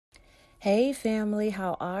Hey family,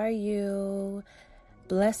 how are you?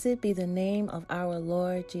 Blessed be the name of our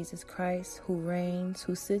Lord Jesus Christ, who reigns,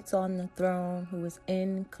 who sits on the throne, who is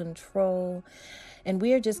in control. And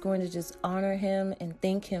we are just going to just honor him and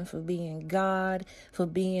thank him for being God, for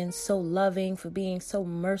being so loving, for being so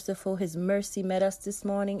merciful. His mercy met us this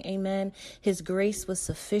morning. Amen. His grace was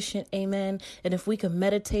sufficient. Amen. And if we can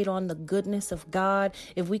meditate on the goodness of God,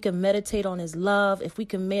 if we can meditate on his love, if we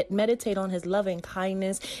can meditate on his loving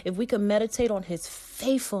kindness, if we can meditate on his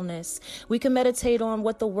faithfulness, we can meditate on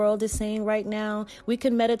what the world is saying right now. We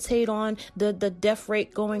can meditate on the death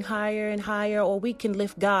rate going higher and higher, or we can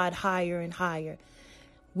lift God higher and higher.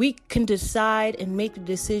 We can decide and make the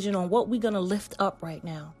decision on what we're going to lift up right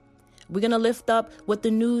now. We're going to lift up what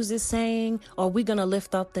the news is saying, or we're going to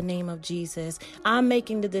lift up the name of Jesus. I'm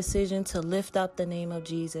making the decision to lift up the name of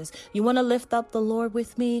Jesus. You want to lift up the Lord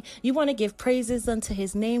with me? You want to give praises unto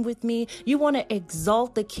his name with me? You want to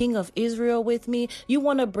exalt the King of Israel with me? You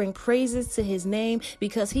want to bring praises to his name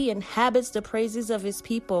because he inhabits the praises of his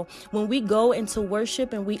people. When we go into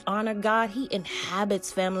worship and we honor God, he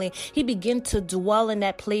inhabits, family. He begins to dwell in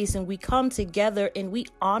that place, and we come together and we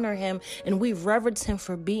honor him and we reverence him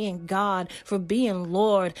for being God, for being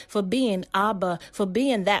Lord, for being Abba, for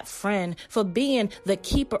being that friend, for being the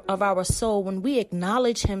keeper of our soul. When we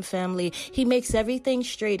acknowledge him, family, he makes everything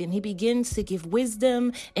straight, and he begins to give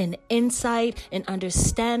wisdom and insight and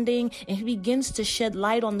understanding, and he begins to shed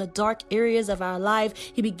light on the dark areas of our life.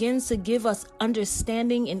 He begins to give us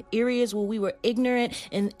understanding in areas where we were ignorant,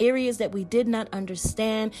 in areas that we did not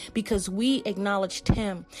understand, because we acknowledged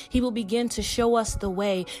him. He will begin to show us the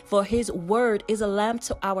way, for his word is a lamp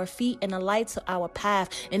to our feet and a light to our path.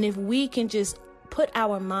 And if we can just put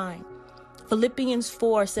our mind, Philippians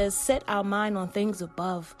 4 says, set our mind on things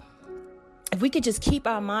above. If we could just keep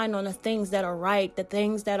our mind on the things that are right, the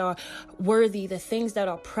things that are worthy, the things that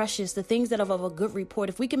are precious, the things that are of a good report,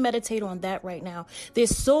 if we can meditate on that right now,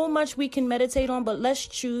 there's so much we can meditate on, but let's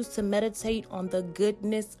choose to meditate on the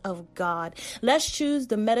goodness of God. Let's choose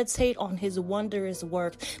to meditate on his wondrous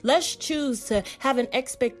work. Let's choose to have an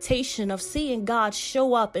expectation of seeing God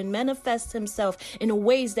show up and manifest himself in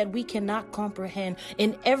ways that we cannot comprehend.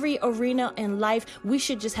 In every arena in life, we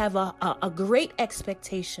should just have a great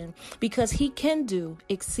expectation, because he can do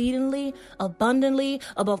exceedingly abundantly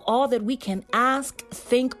above all that we can ask,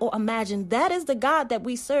 think, or imagine. That is the God that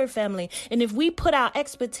we serve, family. And if we put our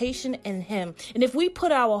expectation in him, and if we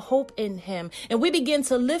put our hope in him, and we begin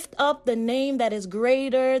to lift up the name that is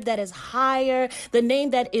greater, that is higher, the name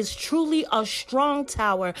that is truly a strong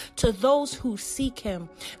tower to those who seek him.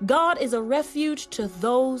 God is a refuge to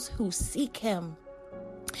those who seek him.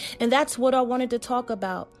 And that's what I wanted to talk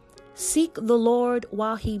about. Seek the Lord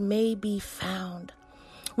while he may be found.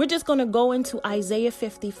 We're just going to go into Isaiah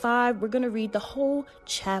 55. We're going to read the whole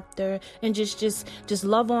chapter and just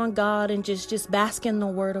love on God and just bask in the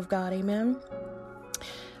word of God. Amen.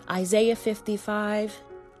 Isaiah 55.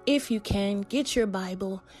 If you can, get your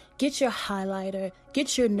Bible, get your highlighter,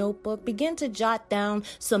 get your notebook, begin to jot down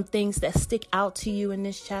some things that stick out to you in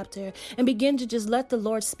this chapter, and begin to just let the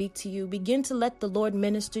Lord speak to you. Begin to let the Lord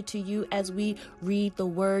minister to you as we read the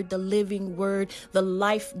word, the living word, the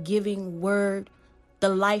life-giving word, the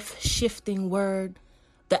life-shifting word,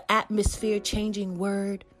 the atmosphere-changing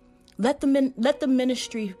word. Let the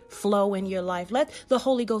ministry flow in your life. Let the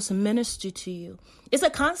Holy Ghost minister to you. It's a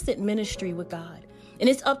constant ministry with God. And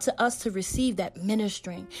it's up to us to receive that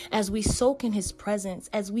ministering as we soak in his presence,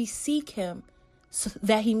 as we seek him so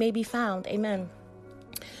that he may be found. Amen.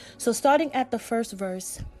 So starting at the first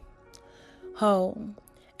verse. Ho,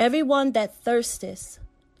 everyone that thirsteth,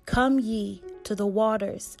 come ye to the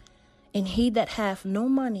waters, and he that hath no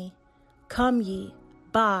money, come ye,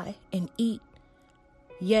 buy and eat.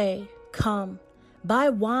 Yea, come, buy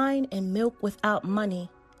wine and milk without money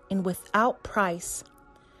and without price.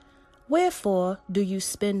 Wherefore do you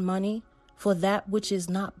spend money for that which is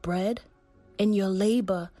not bread, and your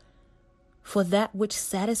labor for that which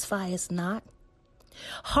satisfieth not?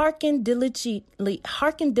 Hearken diligently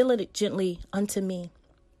unto me,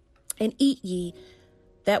 and eat ye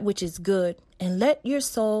that which is good, and let your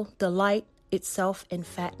soul delight itself in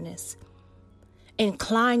fatness.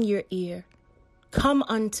 Incline your ear, come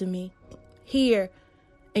unto me, hear,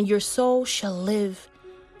 and your soul shall live.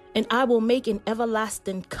 And I will make an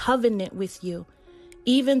everlasting covenant with you,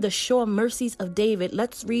 even the sure mercies of David.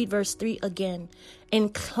 Let's read verse 3 again.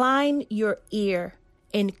 Incline your ear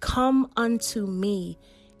and come unto me.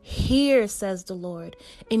 Hear, says the Lord,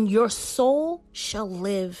 and your soul shall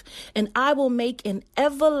live. And I will make an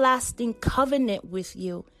everlasting covenant with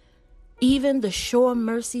you, even the sure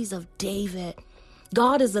mercies of David.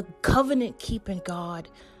 God is a covenant keeping God.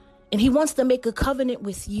 And he wants to make a covenant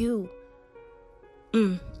with you.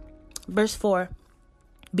 Verse 4.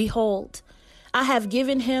 Behold, I have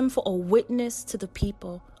given him for a witness to the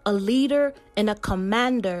people, a leader and a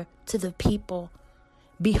commander to the people.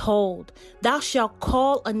 Behold, thou shalt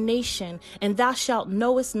call a nation, and thou shalt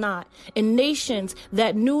knowest not, and nations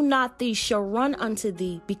that knew not thee shall run unto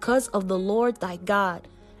thee because of the Lord thy God,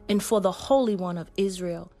 and for the Holy One of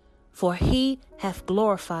Israel, for he hath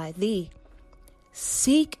glorified thee.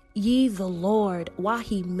 Seek ye the Lord while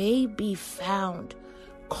he may be found.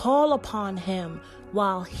 Call upon him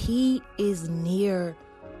while he is near.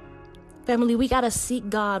 Family, we got to seek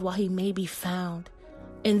God while he may be found.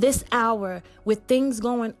 In this hour, with things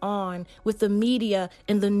going on with the media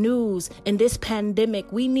and the news and this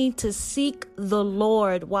pandemic, we need to seek the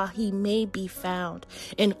Lord while he may be found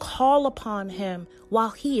and call upon him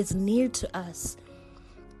while he is near to us.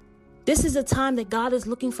 This is a time that God is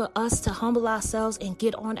looking for us to humble ourselves and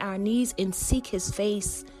get on our knees and seek his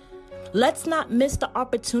face. Let's not miss the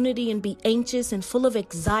opportunity and be anxious and full of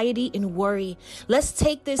anxiety and worry. Let's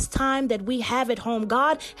take this time that we have at home.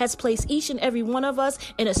 God has placed each and every one of us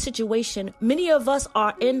in a situation. Many of us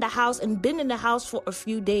are in the house and been in the house for a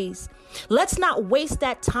few days. Let's not waste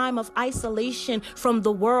that time of isolation from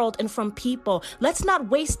the world and from people. Let's not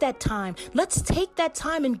waste that time. Let's take that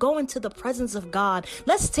time and go into the presence of God.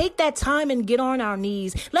 Let's take that time and get on our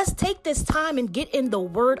knees. Let's take this time and get in the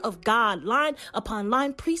word of God, line upon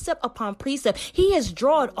line, precept upon precept. He has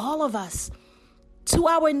drawn all of us to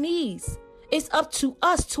our knees. It's up to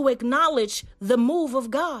us to acknowledge the move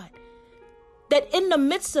of God. That in the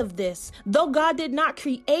midst of this, though God did not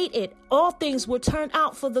create it, all things will turn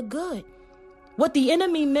out for the good. What the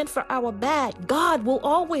enemy meant for our bad, God will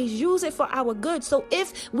always use it for our good. So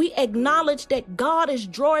if we acknowledge that God is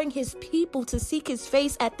drawing his people to seek his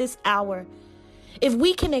face at this hour, if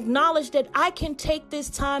we can acknowledge that I can take this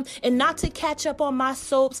time and not to catch up on my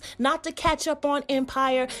soaps, not to catch up on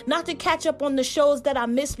Empire, not to catch up on the shows that I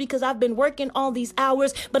missed because I've been working all these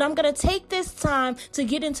hours, but I'm going to take this time to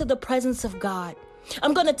get into the presence of God.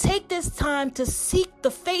 I'm going to take this time to seek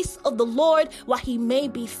the face of the Lord while he may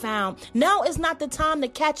be found. Now is not the time to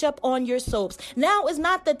catch up on your soaps. Now is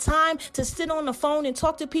not the time to sit on the phone and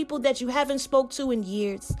talk to people that you haven't spoke to in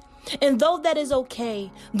years. And though that is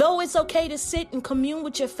okay, though it's okay to sit and commune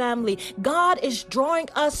with your family, God is drawing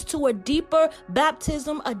us to a deeper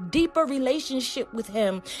baptism, a deeper relationship with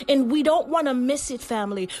him. And we don't want to miss it,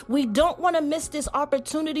 family. We don't want to miss this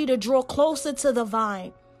opportunity to draw closer to the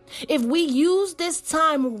vine. If we use this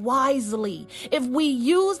time wisely,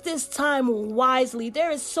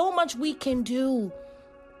 there is so much we can do.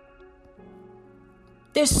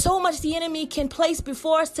 There's so much the enemy can place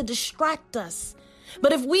before us to distract us.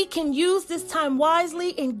 But if we can use this time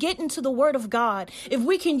wisely and get into the word of God, if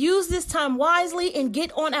we can use this time wisely and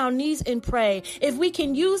get on our knees and pray, if we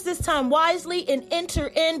can use this time wisely and enter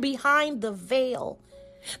in behind the veil,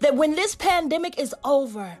 that when this pandemic is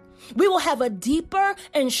over, we will have a deeper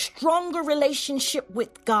and stronger relationship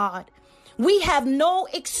with God. We have no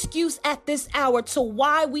excuse at this hour to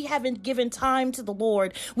why we haven't given time to the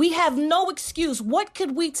Lord. We have no excuse. What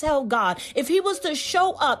could we tell God? If he was to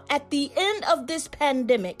show up at the end of this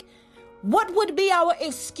pandemic, what would be our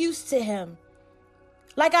excuse to him?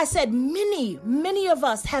 Like I said, many of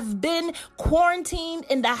us have been quarantined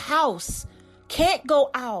in the house, can't go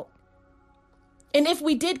out. And if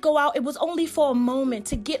we did go out, it was only for a moment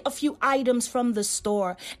to get a few items from the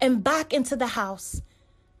store and back into the house.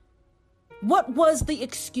 What was the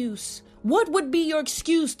excuse? What would be your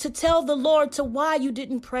excuse to tell the Lord to why you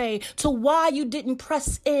didn't pray, to why you didn't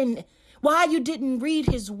press in, why you didn't read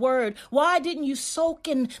his word? Why didn't you soak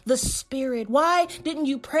in the spirit? Why didn't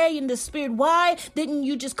you pray in the spirit? Why didn't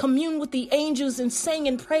you just commune with the angels and sing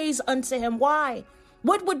and praise unto him? Why?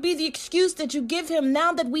 What would be the excuse that you give him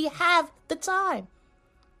now that we have the time?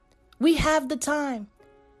 We have the time.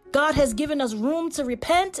 God has given us room to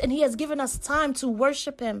repent and he has given us time to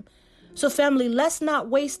worship him. So family, let's not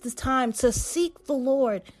waste the time to seek the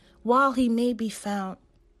Lord while he may be found.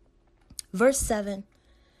 Verse 7.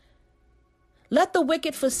 Let the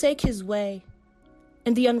wicked forsake his way,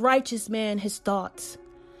 and the unrighteous man his thoughts,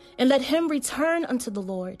 and let him return unto the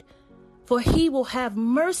Lord, for he will have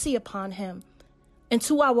mercy upon him, and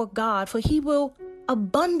to our God, for he will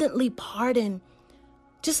abundantly pardon.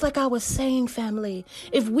 Just like I was saying, family,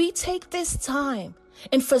 if we take this time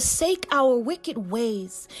and forsake our wicked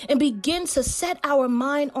ways and begin to set our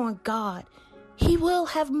mind on God, he will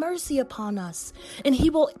have mercy upon us and he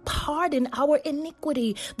will pardon our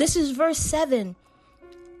iniquity. This is verse 7.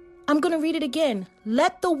 I'm going to read it again.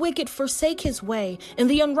 Let the wicked forsake his way, and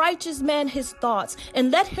the unrighteous man his thoughts,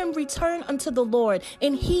 and let him return unto the Lord,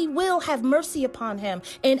 and he will have mercy upon him,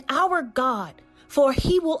 and our God, for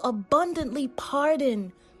he will abundantly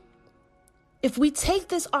pardon. If we take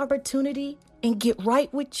this opportunity and get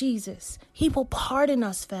right with Jesus, he will pardon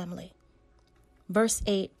us, family. Verse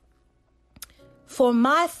 8. For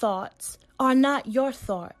my thoughts are not your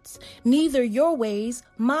thoughts, neither your ways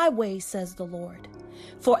my ways, says the Lord.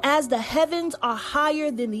 For as the heavens are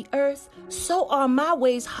higher than the earth, so are my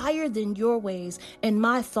ways higher than your ways, and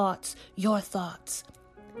my thoughts your thoughts.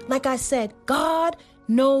 Like I said, God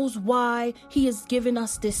knows why he has given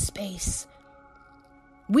us this space.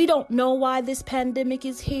 We don't know why this pandemic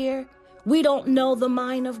is here. We don't know the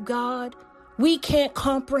mind of God. We can't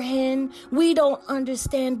comprehend. We don't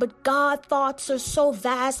understand. But God's thoughts are so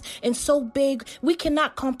vast and so big, we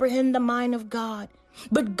cannot comprehend the mind of God.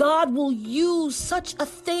 But God will use such a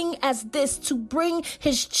thing as this to bring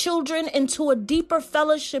his children into a deeper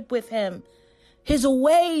fellowship with him. His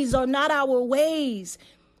ways are not our ways.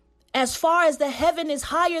 As far as the heaven is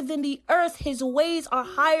higher than the earth, his ways are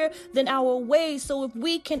higher than our ways. So if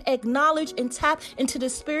we can acknowledge and tap into the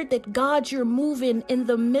spirit that God, you're moving in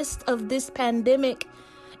the midst of this pandemic,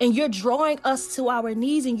 and you're drawing us to our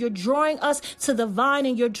knees, and you're drawing us to the vine,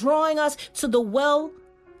 and you're drawing us to the well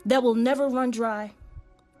that will never run dry.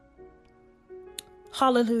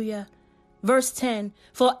 Hallelujah. Verse 10,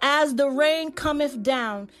 for as the rain cometh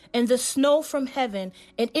down and the snow from heaven,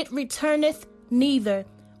 and it returneth neither,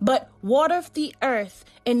 but watereth the earth,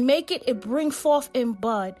 and make it bring forth in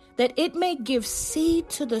bud, that it may give seed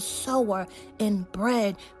to the sower and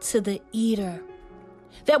bread to the eater.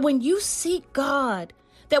 That when you seek God,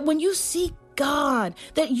 that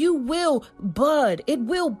you will bud. It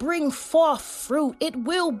will bring forth fruit. It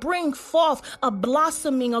will bring forth a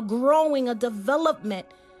blossoming, a growing, a development.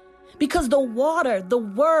 Because the word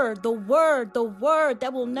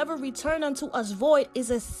that will never return unto us void is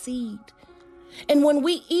a seed. And when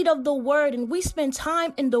we eat of the word and we spend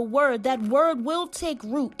time in the word, that word will take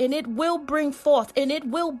root, and it will bring forth, and it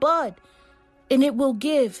will bud, and it will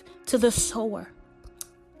give to the sower.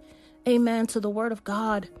 Amen to the word of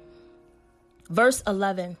God. Verse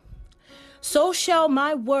 11, so shall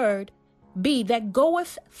my word be that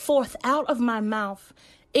goeth forth out of my mouth.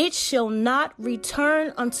 It shall not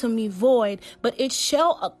return unto me void, but it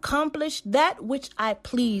shall accomplish that which I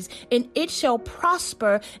please, and it shall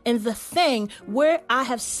prosper in the thing where I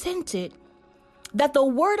have sent it. That the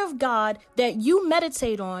word of God that you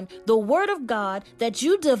meditate on, the word of God that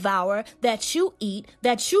you devour, that you eat,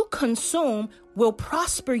 that you consume, will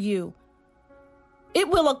prosper you. It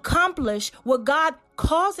will accomplish what God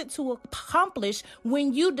calls it to accomplish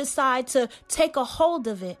when you decide to take a hold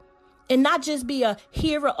of it. And not just be a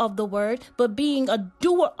hearer of the word, but being a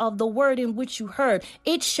doer of the word in which you heard.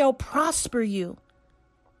 It shall prosper you.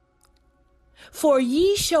 For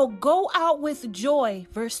ye shall go out with joy,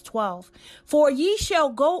 verse 12. For ye shall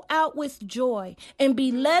go out with joy and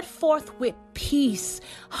be led forth with peace.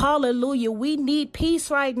 Hallelujah. We need peace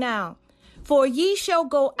right now. For ye shall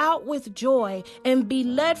go out with joy and be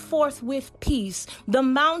led forth with peace. The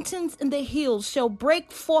mountains and the hills shall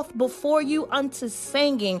break forth before you unto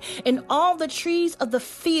singing, and all the trees of the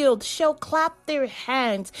field shall clap their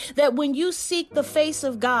hands. That when you seek the face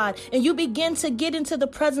of God and you begin to get into the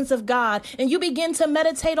presence of God and you begin to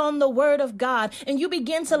meditate on the word of God and you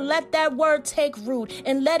begin to let that word take root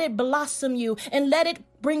and let it blossom you and let it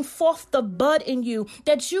bring forth the bud in you,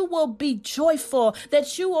 that you will be joyful,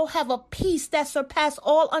 that you will have a peace that surpasses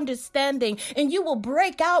all understanding, and you will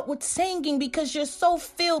break out with singing because you're so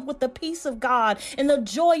filled with the peace of God and the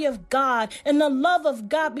joy of God and the love of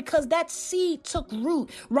God, because that seed took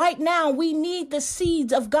root. Right now, we need the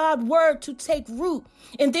seeds of God's word to take root.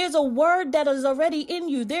 And there's a word that is already in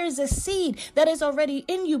you. There is a seed that is already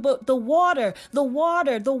in you, but the water,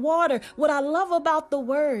 what I love about the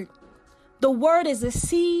word is a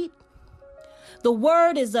seed. The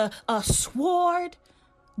word is a sword.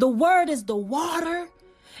 The word is the water.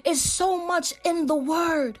 It's so much in the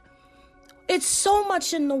word. It's so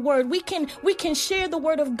much in the word. We can share the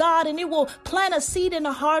word of God and it will plant a seed in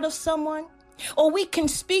the heart of someone. Or we can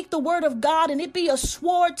speak the word of God and it be a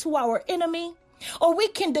sword to our enemy. Or we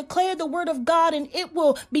can declare the word of God and it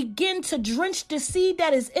will begin to drench the seed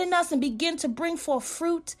that is in us and begin to bring forth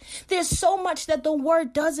fruit. There's so much that the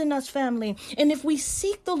word does in us, family. And if we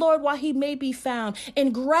seek the Lord while he may be found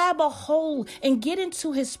and grab a hold and get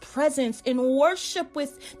into his presence and worship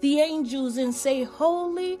with the angels and say,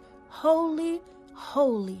 holy, holy,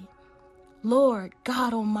 holy, Lord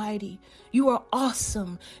God Almighty, you are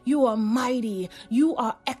awesome. You are mighty. You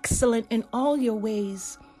are excellent in all your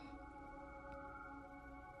ways.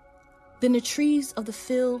 then the trees of the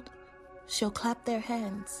field shall clap their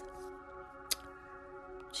hands.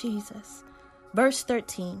 Jesus. Verse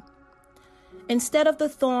 13. Instead of the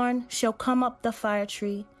thorn shall come up the fire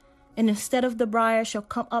tree, and instead of the briar shall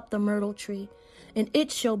come up the myrtle tree, and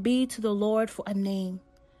it shall be to the Lord for a name,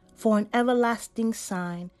 for an everlasting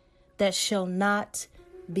sign that shall not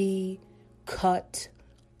be cut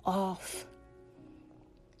off.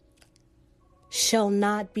 Shall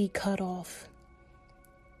not be cut off.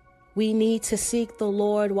 We need to seek the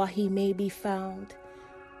Lord while he may be found.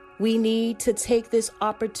 We need to take this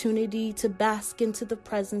opportunity to bask into the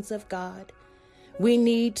presence of God. We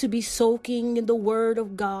need to be soaking in the word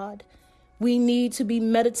of God. We need to be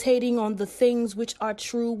meditating on the things which are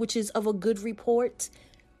true, which is of a good report.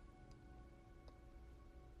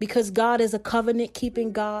 Because God is a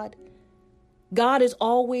covenant-keeping God. God is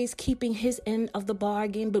always keeping his end of the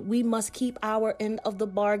bargain, but we must keep our end of the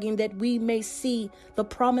bargain that we may see the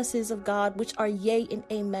promises of God, which are yea and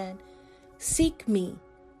amen. Seek me,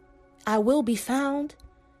 I will be found.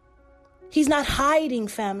 He's not hiding,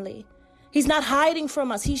 family. He's not hiding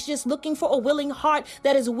from us. He's just looking for a willing heart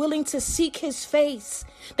that is willing to seek his face,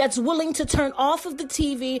 that's willing to turn off of the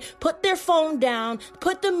TV, put their phone down,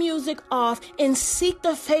 put the music off, and seek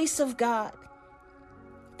the face of God.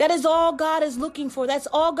 That is all God is looking for. That's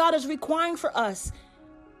all God is requiring for us.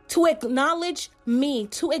 To acknowledge me,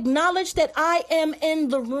 to acknowledge that I am in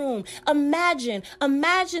the room. Imagine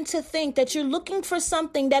to think that you're looking for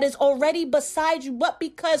something that is already beside you, but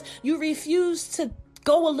because you refuse to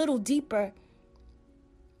go a little deeper.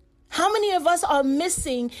 How many of us are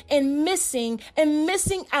missing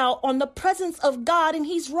out on the presence of God, and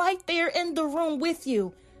he's right there in the room with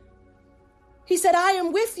you? He said, I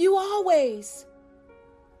am with you always.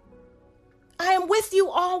 I am with you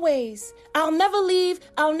always. I'll never leave.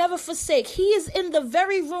 I'll never forsake. He is in the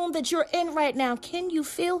very room that you're in right now. Can you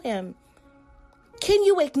feel him? Can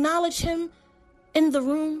you acknowledge him in the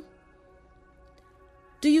room?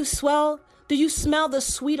 Do you smell the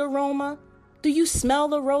sweet aroma? Do you smell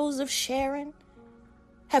the rose of Sharon?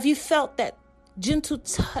 Have you felt that gentle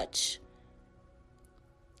touch?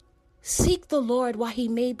 Seek the Lord while he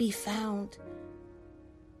may be found.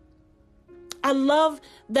 I love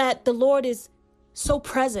that the Lord is so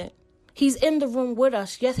present. He's in the room with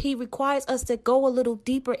us. Yes, he requires us to go a little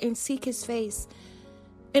deeper and seek his face.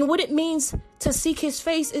 And what it means to seek his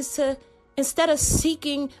face is to, instead of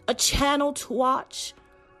seeking a channel to watch,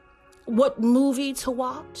 what movie to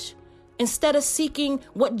watch, instead of seeking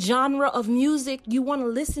what genre of music you want to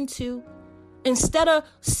listen to, instead of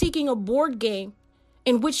seeking a board game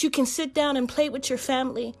in which you can sit down and play with your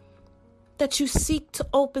family, that you seek to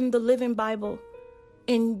open the living Bible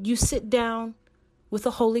and you sit down with the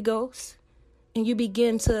Holy Ghost and you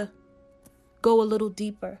begin to go a little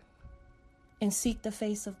deeper and seek the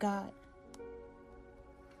face of God.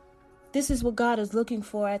 This is what God is looking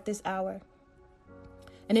for at this hour.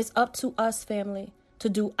 And it's up to us, family, to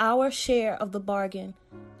do our share of the bargain.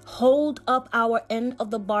 Hold up our end of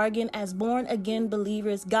the bargain as born again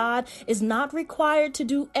believers. God is not required to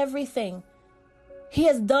do everything. He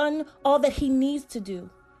has done all that he needs to do.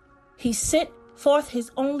 He sent forth his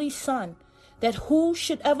only son, that who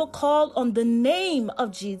should ever call on the name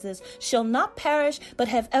of Jesus shall not perish, but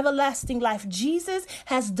have everlasting life. Jesus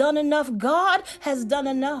has done enough. God has done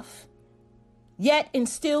enough. Yet and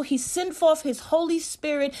still he sent forth his Holy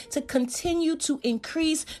Spirit to continue to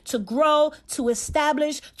increase, to grow, to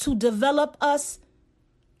establish, to develop us,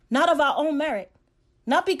 not of our own merit,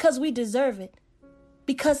 not because we deserve it,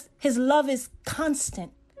 because his love is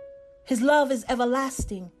constant. His love is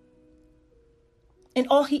everlasting. And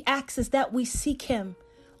all he asks is that we seek him.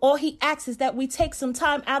 All he asks is that we take some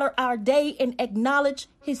time out of our day and acknowledge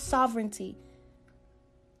his sovereignty,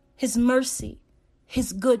 his mercy,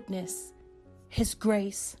 his goodness, his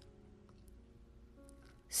grace.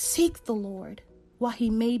 Seek the Lord while he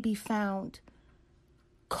may be found.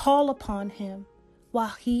 Call upon him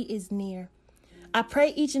while he is near. I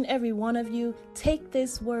pray each and every one of you take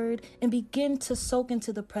this word and begin to soak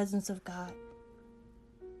into the presence of God.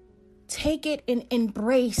 Take it and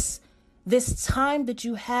embrace this time that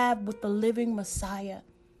you have with the living Messiah.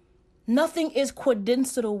 Nothing is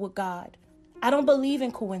coincidental with God. I don't believe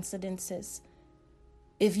in coincidences.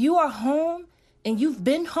 If you are home and you've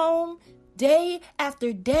been home day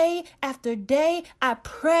after day after day, I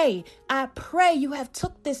pray you have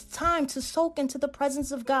took this time to soak into the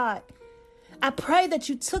presence of God. I pray that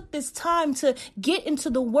you took this time to get into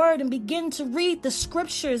the word and begin to read the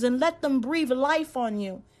scriptures and let them breathe life on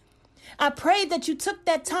you. I pray that you took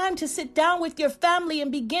that time to sit down with your family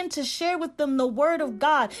and begin to share with them the word of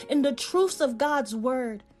God and the truths of God's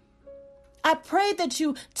word. I pray that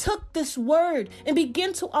you took this word and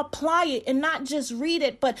begin to apply it and not just read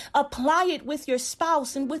it, but apply it with your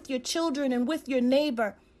spouse and with your children and with your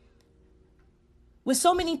neighbor. With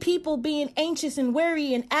so many people being anxious and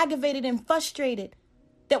weary and aggravated and frustrated,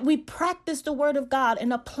 that we practice the word of God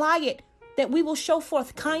and apply it, that we will show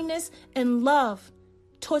forth kindness and love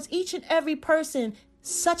towards each and every person.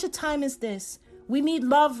 Such a time as this, we need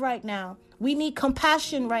love right now. We need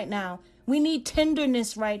compassion right now. We need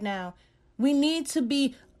tenderness right now. We need to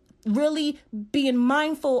be really being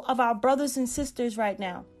mindful of our brothers and sisters right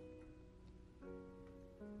now.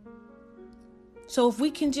 So if we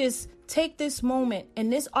can just take this moment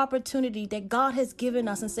and this opportunity that God has given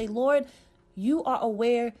us and say, Lord, you are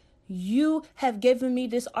aware. You have given me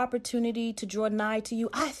this opportunity to draw nigh to you.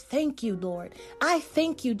 I thank you, Lord. I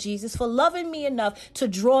thank you, Jesus, for loving me enough to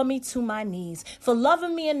draw me to my knees, for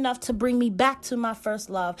loving me enough to bring me back to my first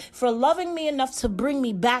love, for loving me enough to bring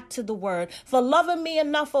me back to the word, for loving me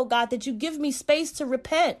enough, oh God, that you give me space to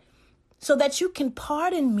repent, so that you can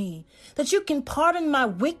pardon me, that you can pardon my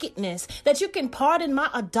wickedness, that you can pardon my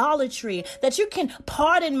idolatry, that you can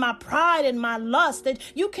pardon my pride and my lust, that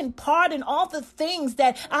you can pardon all the things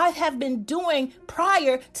that I have been doing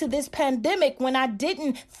prior to this pandemic, when I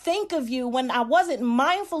didn't think of you, when I wasn't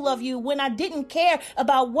mindful of you, when I didn't care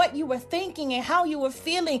about what you were thinking and how you were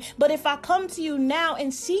feeling. But if I come to you now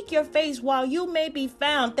and seek your face while you may be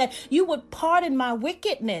found, that you would pardon my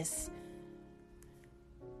wickedness.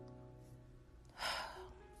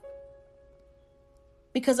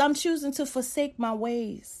 Because I'm choosing to forsake my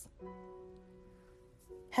ways.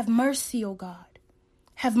 Have mercy, O God.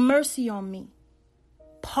 Have mercy on me.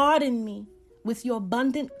 Pardon me with your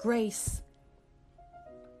abundant grace.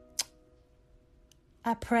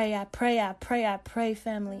 I pray,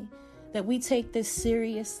 family, that we take this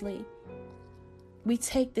seriously. We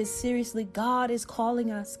take this seriously. God is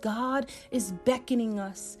calling us. God is beckoning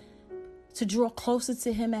us to draw closer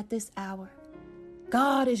to him at this hour.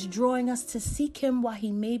 God is drawing us to seek him while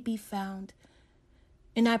he may be found.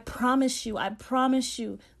 And I promise you,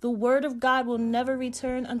 the word of God will never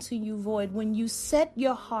return unto you void. When you set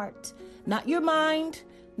your heart, not your mind,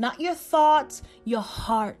 not your thoughts, your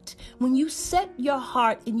heart. When you set your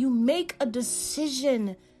heart and you make a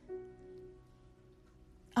decision,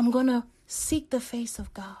 I'm going to seek the face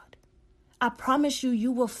of God. I promise you,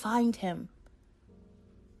 you will find him.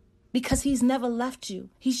 Because he's never left you.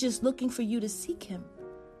 He's just looking for you to seek him.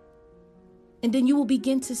 And then you will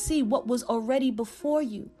begin to see what was already before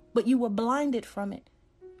you, but you were blinded from it.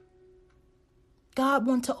 God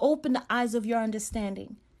wants to open the eyes of your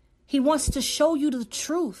understanding. He wants to show you the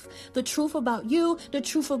truth about you, the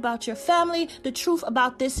truth about your family, the truth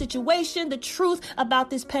about this situation, the truth about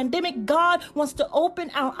this pandemic. God wants to open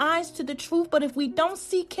our eyes to the truth, but if we don't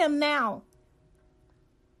seek him now,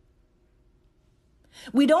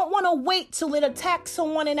 we don't want to wait till it attacks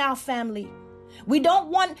someone in our family. We don't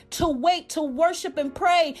want to wait to worship and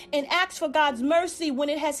pray and ask for God's mercy when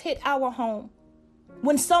it has hit our home.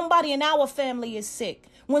 When somebody in our family is sick.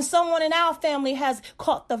 When someone in our family has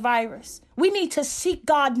caught the virus. We need to seek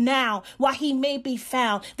God now while he may be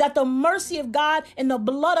found. That the mercy of God and the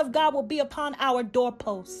blood of God will be upon our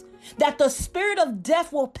doorposts. That the spirit of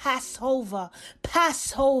death will pass over.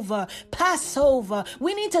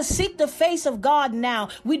 We need to seek the face of God now.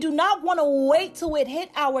 We do not want to wait till it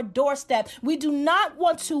hit our doorstep. We do not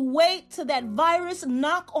want to wait till that virus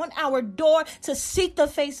knock on our door to seek the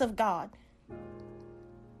face of God.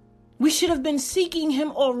 We should have been seeking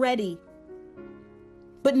him already.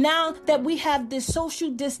 But now that we have this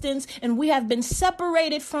social distance and we have been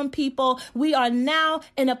separated from people, we are now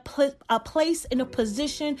in a place, in a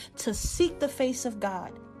position to seek the face of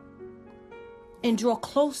God and draw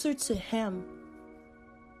closer to him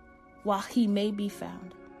while he may be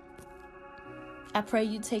found. I pray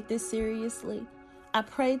you take this seriously. I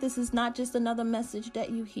pray this is not just another message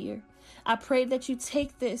that you hear. I pray that you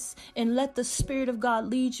take this and let the Spirit of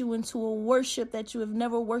God lead you into a worship that you have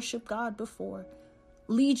never worshiped God before.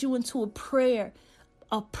 Lead you into a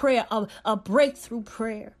breakthrough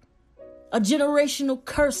prayer, a generational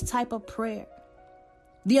curse type of prayer,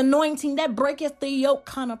 the anointing that breaketh the yoke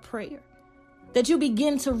kind of prayer, that you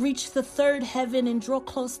begin to reach the third heaven and draw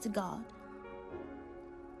close to God.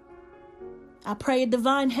 I pray a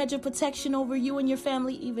divine hedge of protection over you and your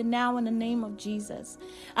family even now in the name of Jesus.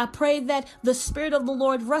 I pray that the Spirit of the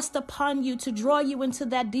Lord rest upon you to draw you into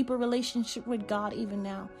that deeper relationship with God even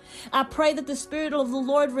now. I pray that the Spirit of the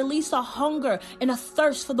Lord release a hunger and a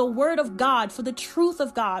thirst for the Word of God, for the truth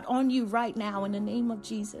of God on you right now in the name of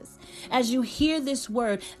Jesus. As you hear this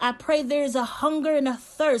word, I pray there is a hunger and a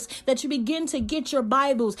thirst that you begin to get your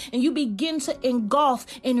Bibles and you begin to engulf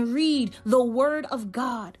and read the Word of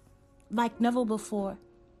God like never before.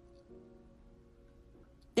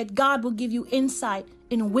 That God will give you insight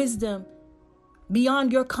and wisdom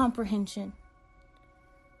beyond your comprehension.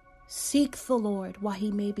 Seek the Lord while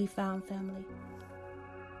he may be found, family.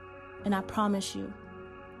 And I promise you,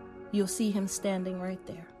 you'll see him standing right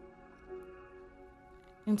there.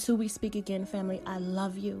 Until we speak again, family, I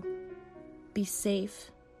love you. Be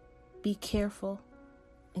safe, be careful,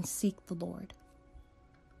 and seek the Lord.